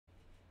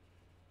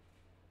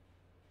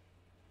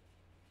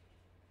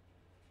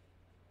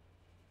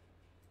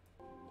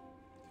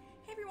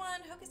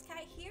everyone, Hocus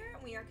Cat here,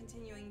 and we are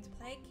continuing to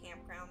play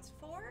Campgrounds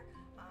 4.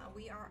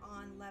 We are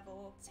on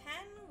level 10.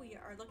 We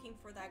are looking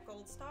for that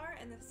gold star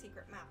and the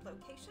secret map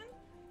location.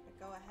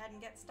 Go ahead and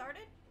get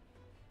started.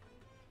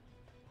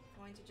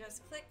 Going to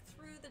just click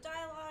through the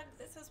dialogue.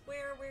 This is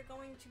where we're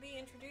going to be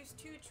introduced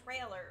to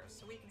trailers,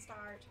 so we can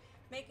start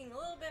making a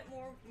little bit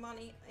more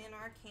money in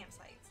our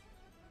campsites.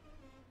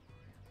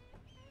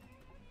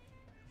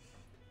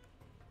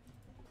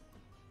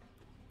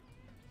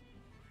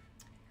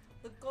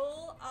 The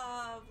goal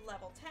of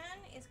level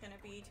 10 is going to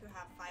be to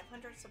have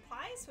 500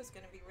 supplies, so it's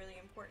going to be really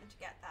important to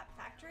get that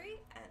factory,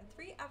 and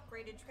 3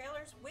 upgraded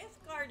trailers with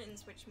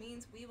gardens, which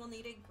means we will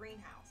need a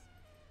greenhouse.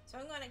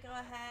 So I'm going to go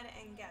ahead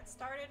and get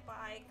started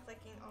by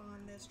clicking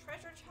on this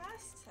treasure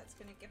chest. That's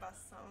going to give us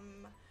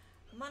some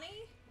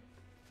money.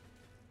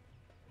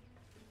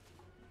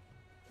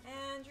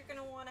 And you're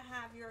going to want to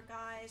have your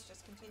guys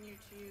just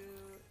continue to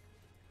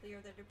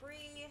clear the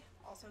debris.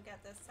 Also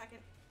get this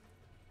second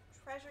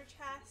treasure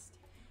chest.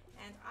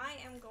 And I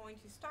am going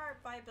to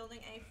start by building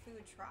a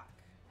food truck.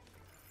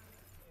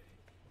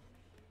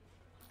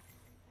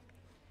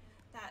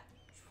 That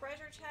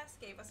treasure chest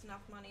gave us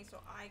enough money so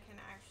I can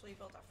actually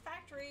build a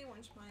factory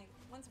once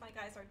my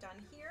guys are done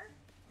here.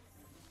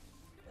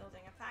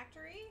 Building a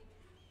factory.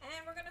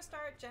 And we're going to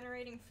start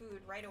generating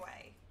food right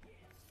away.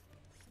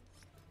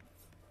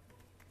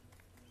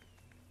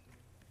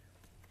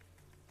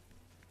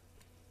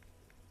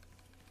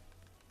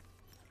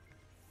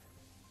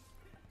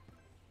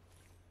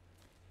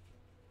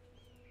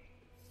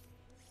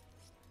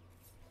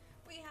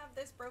 We have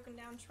this broken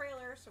down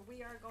trailer, so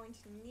we are going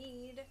to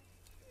need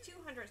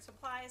 200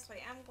 supplies, so I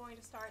am going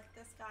to start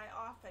this guy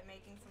off by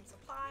making some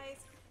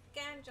supplies.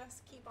 Again,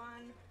 just keep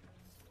on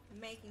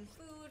making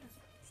food.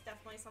 It's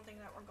definitely something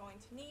that we're going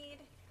to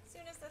need. As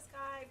soon as this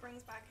guy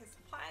brings back his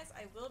supplies,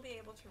 I will be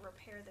able to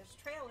repair this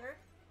trailer.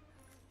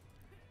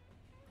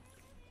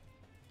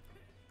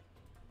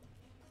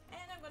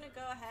 And I'm going to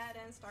go ahead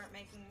and start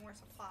making more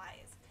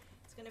supplies.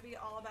 It's going to be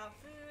all about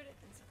food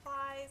and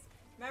supplies.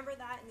 Remember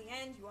that in the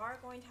end you are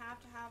going to have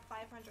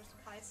 500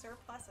 supplies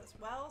surplus as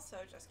well, so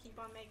just keep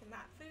on making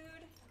that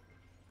food.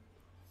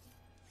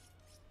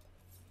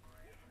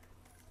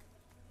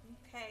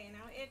 Okay,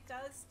 now it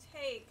does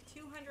take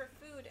 200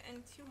 food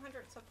and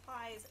 200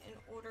 supplies in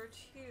order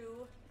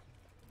to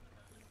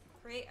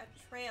create a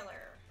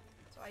trailer.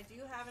 So I do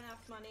have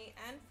enough money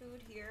and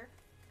food here,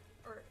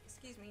 or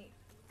excuse me,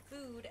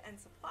 food and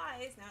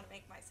supplies now to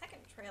make my second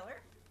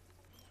trailer.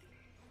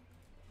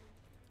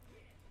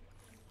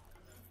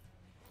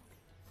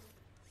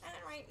 And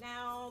right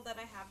now that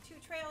I have 2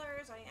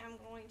 trailers, I am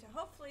going to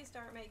hopefully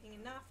start making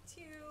enough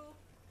to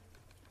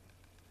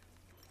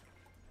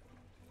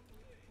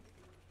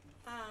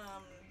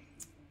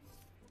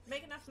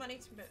make enough money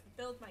to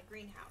build my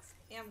greenhouse.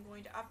 I am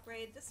going to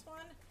upgrade this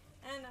one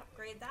and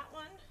upgrade that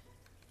one.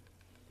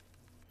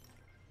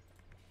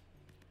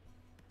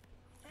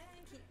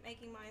 And keep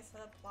making my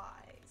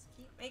supplies.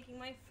 Keep making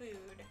my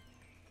food.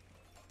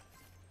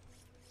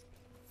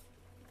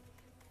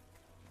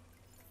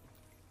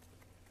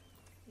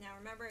 Now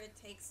remember, it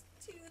takes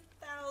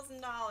 $2,000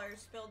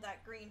 to build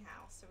that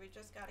greenhouse, so we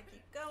just got to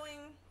keep going.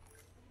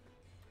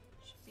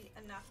 Should be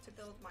enough to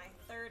build my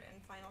third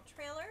and final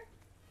trailer.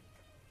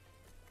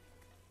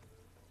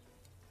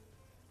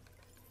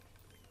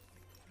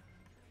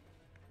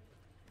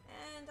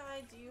 And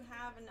I do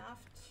have enough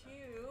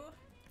to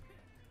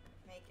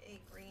make a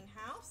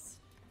greenhouse.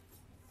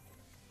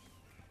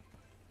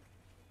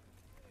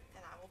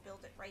 And I will build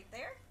it right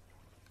there.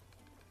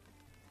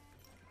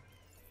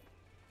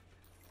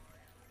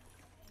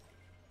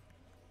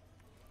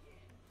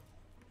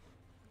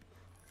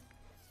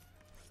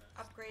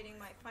 Upgrading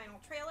my final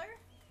trailer.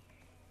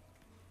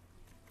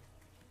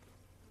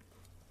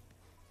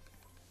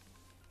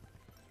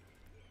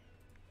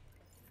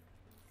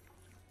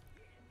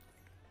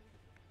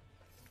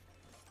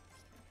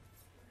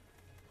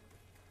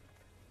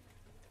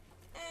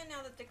 And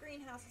now that the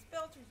greenhouse is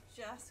built,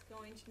 we're just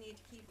going to need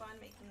to keep on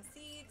making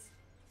seeds.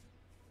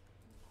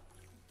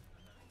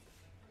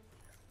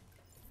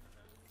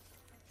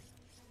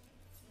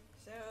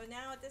 So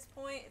now at this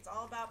point, it's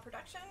all about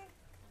production.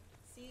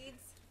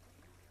 Seeds.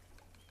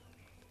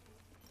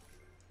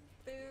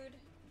 Food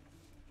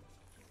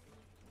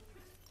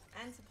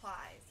and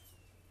supplies.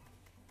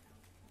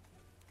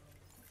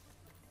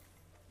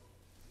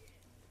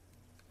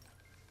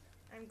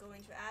 I'm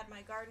going to add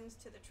my gardens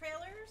to the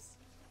trailers.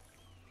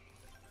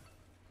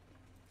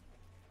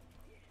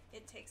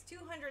 It takes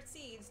 200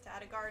 seeds to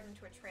add a garden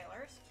to a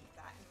trailer, so keep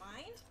that in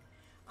mind.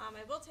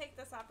 I will take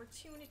this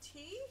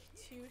opportunity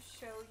to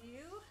show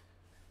you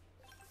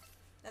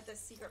that the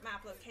secret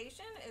map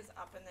location is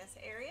up in this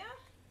area.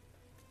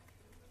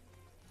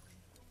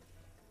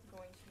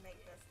 Going to make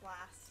this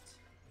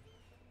last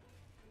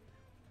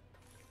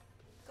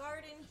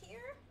garden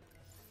here.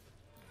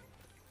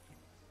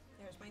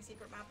 There's my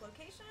secret map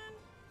location.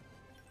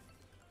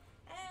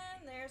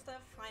 And there's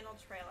the final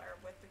trailer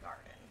with the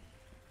garden.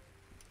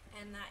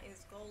 And that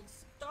is gold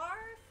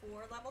star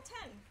for level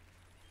 10.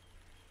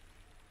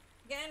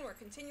 Again, we're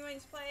continuing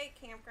to play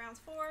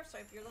Campgrounds 4, so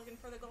if you're looking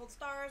for the gold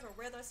stars or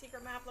where those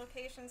secret map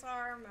locations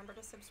are, remember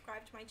to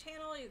subscribe to my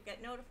channel. You get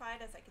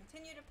notified as I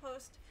continue to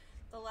post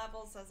the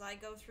levels as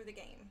I go through the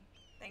game.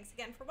 Thanks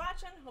again for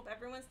watching. Hope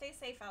everyone stays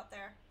safe out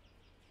there.